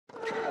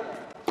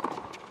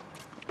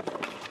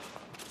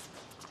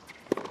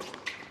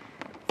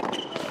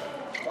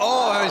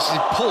Oh, he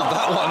pulled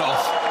that one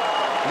off.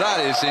 That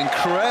is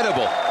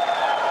incredible.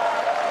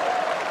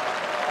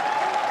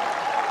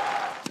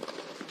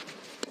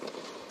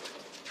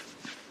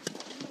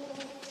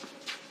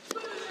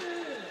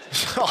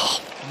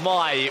 Oh,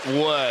 my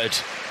word.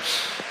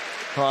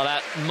 Well,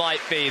 that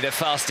might be the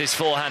fastest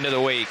forehand of the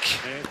week.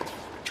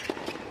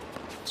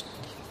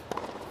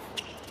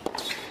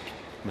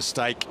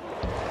 Mistake.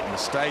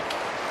 Mistake.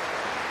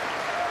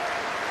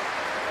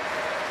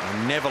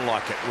 I never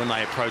like it when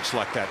they approach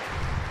like that.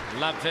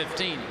 Lap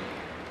 15.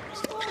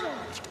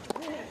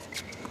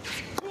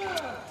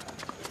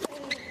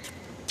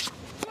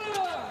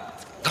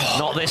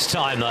 Not this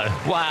time, though.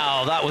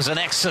 Wow, that was an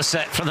extra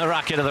set from the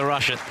racket of the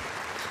Russian.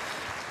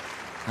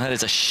 That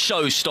is a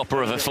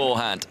showstopper of a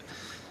forehand.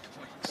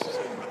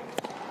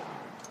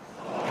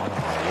 Oh,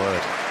 my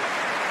word.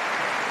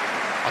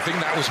 I think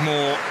that was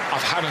more,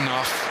 I've had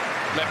enough,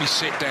 let me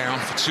sit down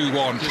for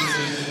 2-1.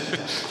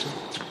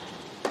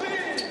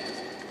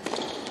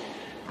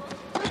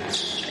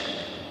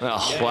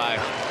 Oh, wow.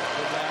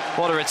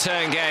 What a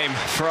return game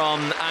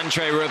from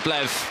Andrey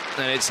Rublev.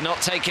 And it's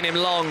not taking him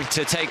long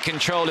to take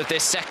control of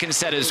this second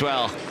set as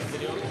well. 2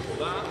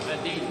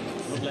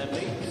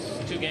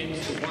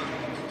 games to 1.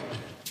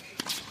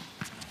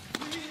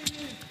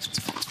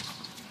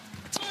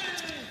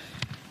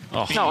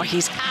 Oh,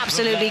 he's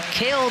absolutely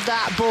killed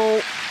that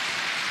ball.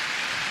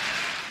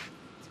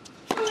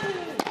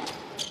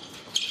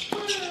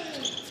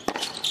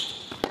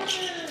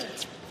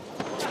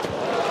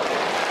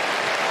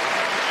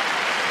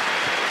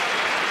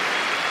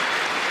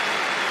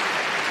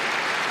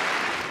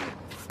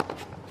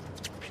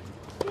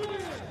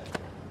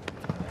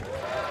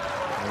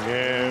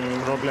 Again,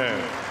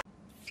 Rublev.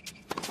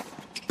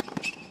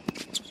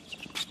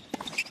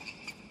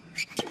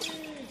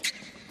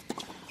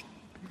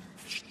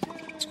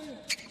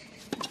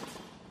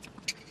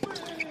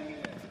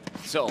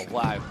 Oh,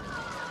 wow.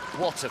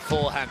 What a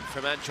forehand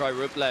from Andrey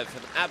Rublev.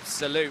 An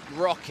absolute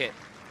rocket.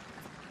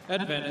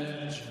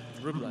 Advantage,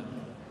 Rublev.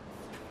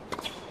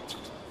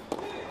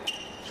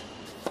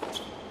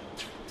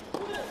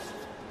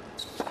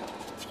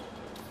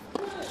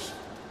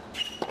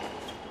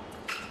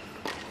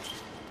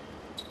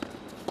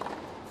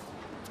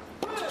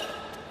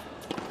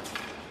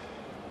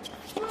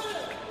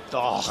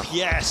 Oh,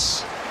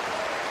 yes.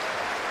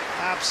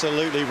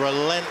 Absolutely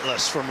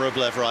relentless from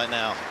Rublev right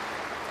now.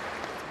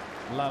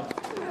 Love.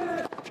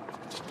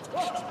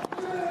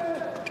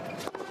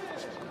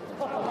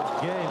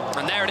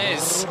 And there it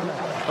is.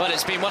 Well,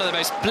 it's been one of the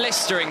most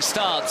blistering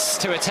starts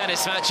to a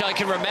tennis match I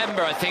can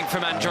remember, I think,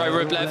 from Andrey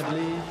Rublev.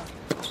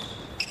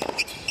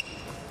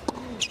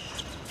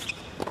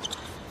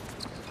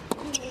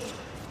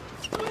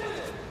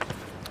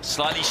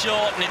 Slightly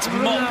short, and it's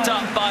mopped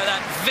up by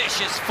that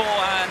vicious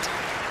forehand.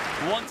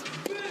 Once.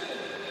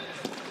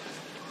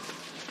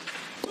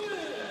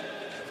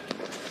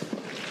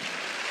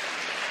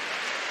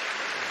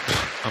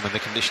 I mean, the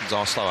conditions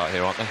are slow out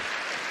here, aren't they?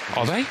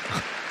 Are they?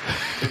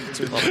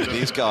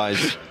 These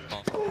guys.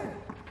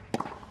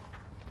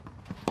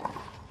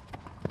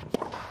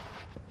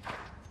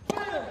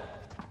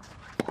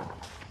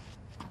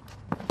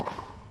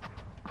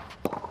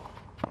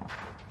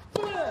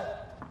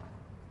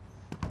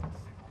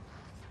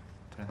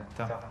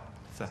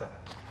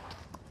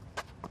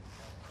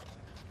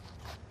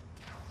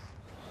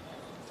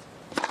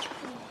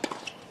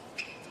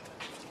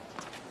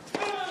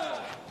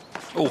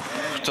 Oh,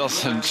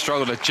 doesn't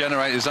struggle to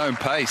generate his own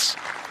pace.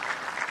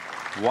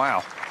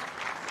 Wow.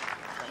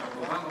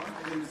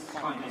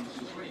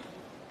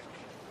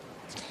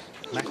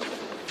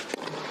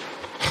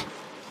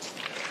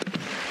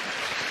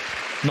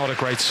 Not a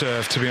great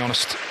serve, to be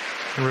honest.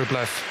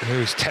 Rublev,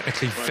 who's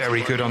technically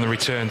very good on the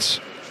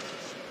returns.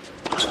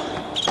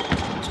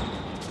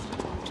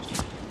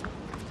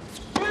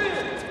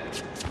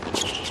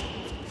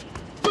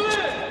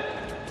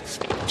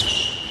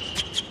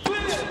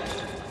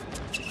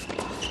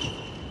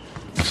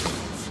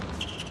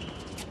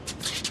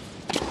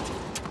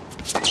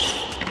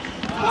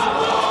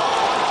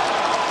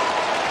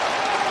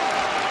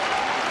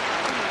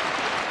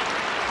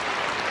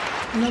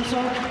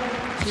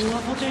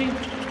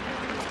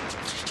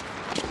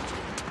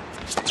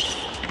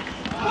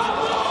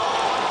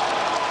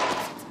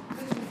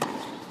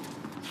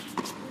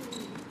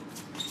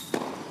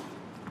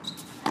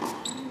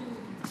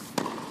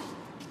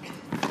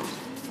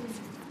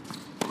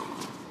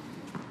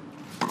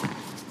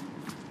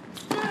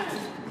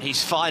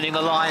 He's finding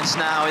the lines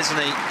now, isn't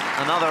he?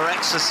 Another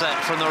extra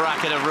set from the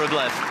racket of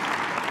Rublev.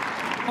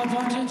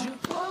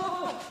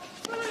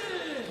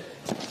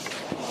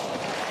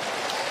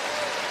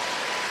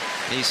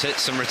 He's hit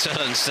some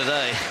returns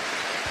today.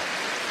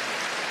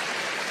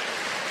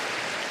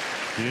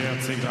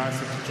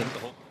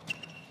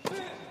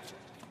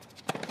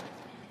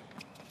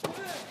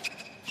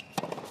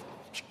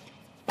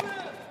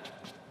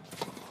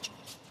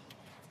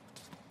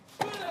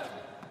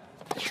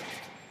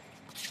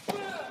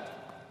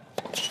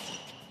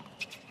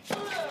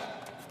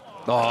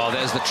 Oh,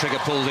 there's the trigger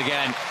pulled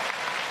again.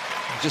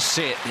 Just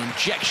see it, the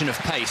injection of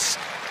pace.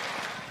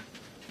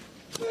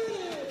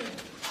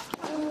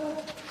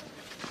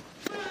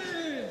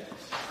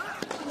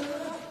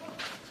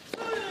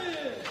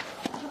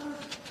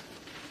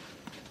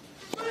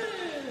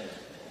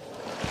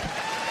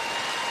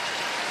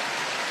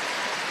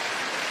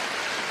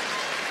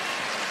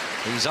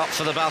 He's up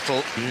for the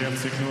battle.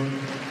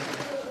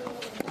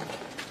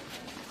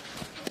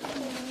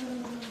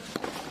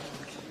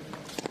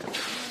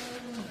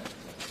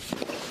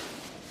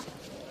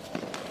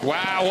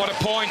 Wow, what a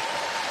point.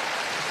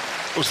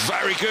 It was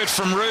very good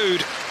from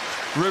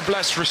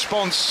Rublev's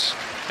response,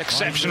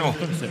 exceptional.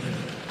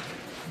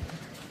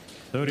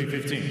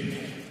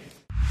 30-15.